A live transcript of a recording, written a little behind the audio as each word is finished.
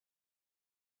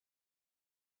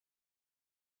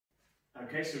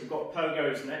Okay, so we've got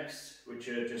pogos next, which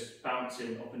are just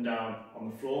bouncing up and down on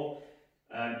the floor.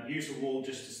 Use the wall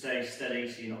just to stay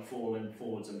steady so you're not falling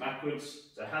forwards and backwards.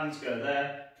 So hands go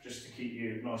there, just to keep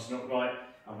you nice and upright.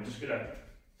 And we're just going to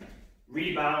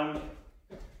rebound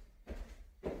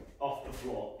off the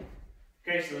floor.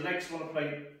 Okay, so the legs want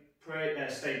to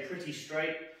stay pretty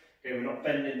straight. Okay, we're not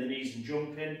bending the knees and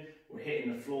jumping. We're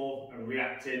hitting the floor and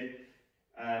reacting.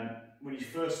 When you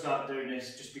first start doing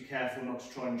this, just be careful not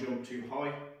to try and jump too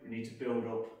high. We need to build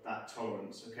up that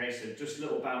tolerance. Okay, so just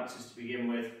little bounces to begin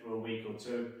with for a week or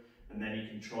two, and then you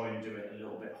can try and do it a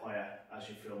little bit higher as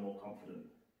you feel more confident.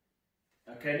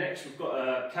 Okay, next we've got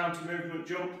a counter movement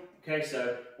jump. Okay,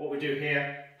 so what we do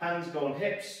here, hands go on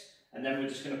hips, and then we're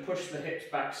just going to push the hips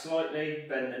back slightly,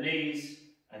 bend the knees,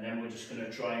 and then we're just going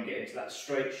to try and get into that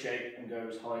straight shape and go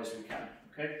as high as we can.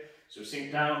 Okay, so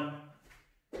sink down.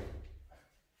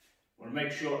 We want to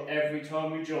make sure every time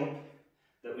we jump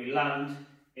that we land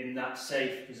in that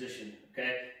safe position.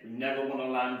 Okay, we never want to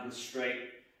land with straight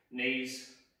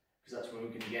knees because that's where we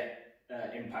can get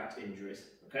impact injuries.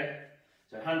 Okay,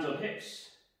 so hands on hips,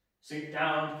 sink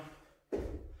down, and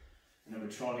then we're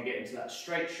trying to get into that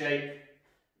straight shape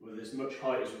with as much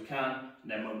height as we can,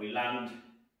 and then when we land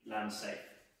safe.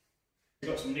 We've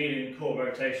got some kneeling core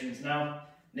rotations now.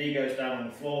 Knee goes down on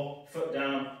the floor, foot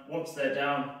down. Once they're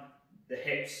down, the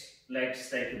hips, legs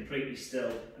stay completely still,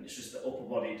 and it's just the upper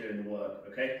body doing the work,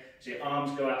 okay? So your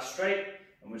arms go out straight,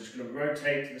 and we're just going to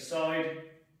rotate to the side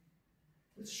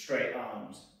with straight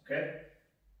arms, okay?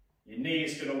 Your knee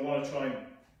is going to want to try and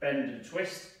bend and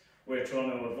twist. We're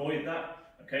trying to avoid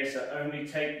that, okay? So only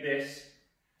take this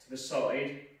to the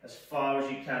side as far as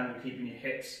you can, keeping your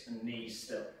hips and knees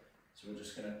still. So we're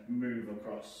just going to move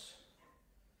across.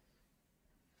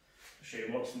 I'll show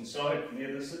you what's inside from the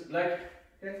other leg,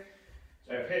 okay?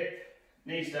 So hip,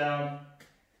 knees down,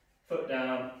 foot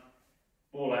down,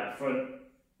 ball out front,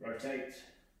 rotate,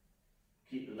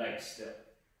 keep the legs still.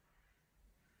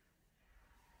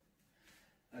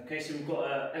 Okay, so we've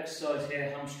got an exercise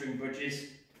here, hamstring bridges,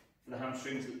 for the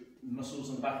hamstrings, muscles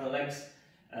on the back of the legs.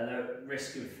 The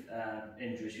risk of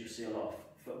injuries, you'll see a lot of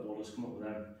footballers come up with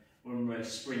them. When we're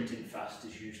sprinting fast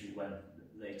is usually when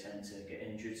they tend to get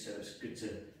injured, so it's good to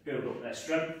build up their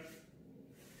strength.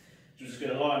 So we're just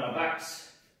going to lie on our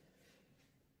backs,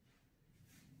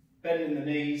 bending the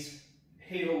knees,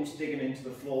 heels digging into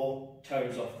the floor,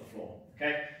 toes off the floor.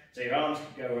 Okay, so your arms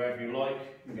can go wherever you like,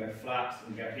 you can go flat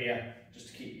and go here, just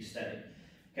to keep you steady.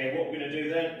 Okay, what we're going to do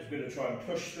then is we're going to try and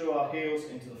push through our heels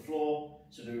into the floor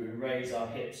so that we raise our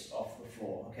hips off the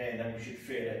floor. Okay, and then we should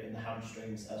feel it in the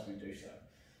hamstrings as we do so.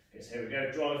 Okay, so here we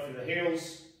go, drive through the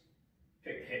heels,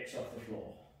 pick the hips off the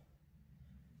floor.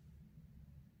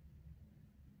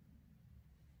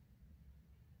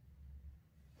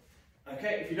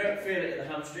 Okay, if you don't feel it in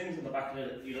the hamstrings on the back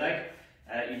of your leg,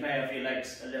 you may have your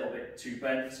legs a little bit too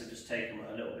bent, so just take them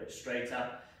a little bit straighter.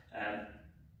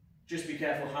 Just be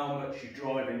careful how much you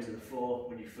drive into the floor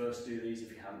when you first do these if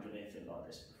you haven't done anything like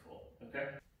this before. Okay?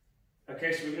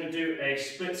 Okay, so we're going to do a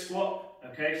split squat.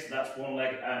 Okay, so that's one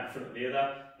leg in front of the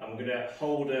other, and we're going to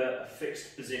hold a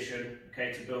fixed position,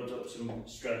 okay, to build up some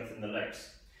strength in the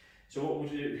legs. So what we'll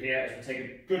do here is we'll take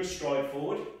a good stride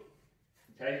forward.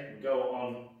 Okay, we go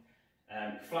on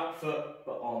flat foot,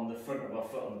 but on the front of our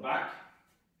foot on the back.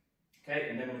 Okay,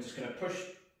 and then we're just going to push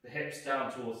the hips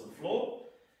down towards the floor.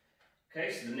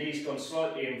 Okay, so the knee's gone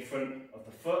slightly in front of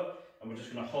the foot, and we're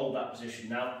just going to hold that position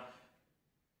now.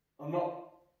 I'm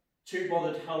not too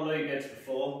bothered how low you go to the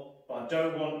floor, but I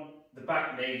don't want the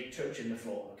back knee touching the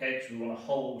floor, okay? Because we want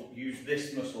to use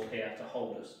this muscle here to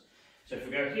hold us. So if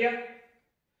we go here,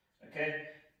 okay,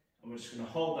 and we're just going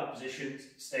to hold that position,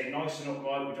 stay nice and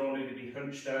upright. We don't want to be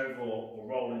hunched over or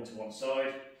roll into one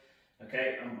side,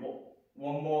 okay? And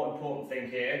one more important thing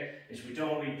here is we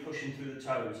don't want to be pushing through the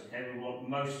toes, okay? We want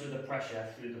most of the pressure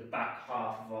through the back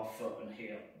half of our foot and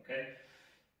heel, okay?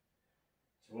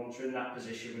 So once we're in that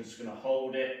position, we're just going to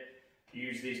hold it,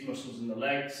 use these muscles in the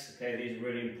legs, okay? These are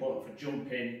really important for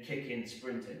jumping, kicking,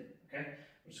 sprinting, okay?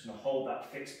 We're just going to hold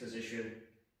that fixed position,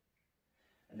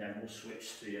 and then we'll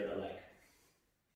switch to the other leg.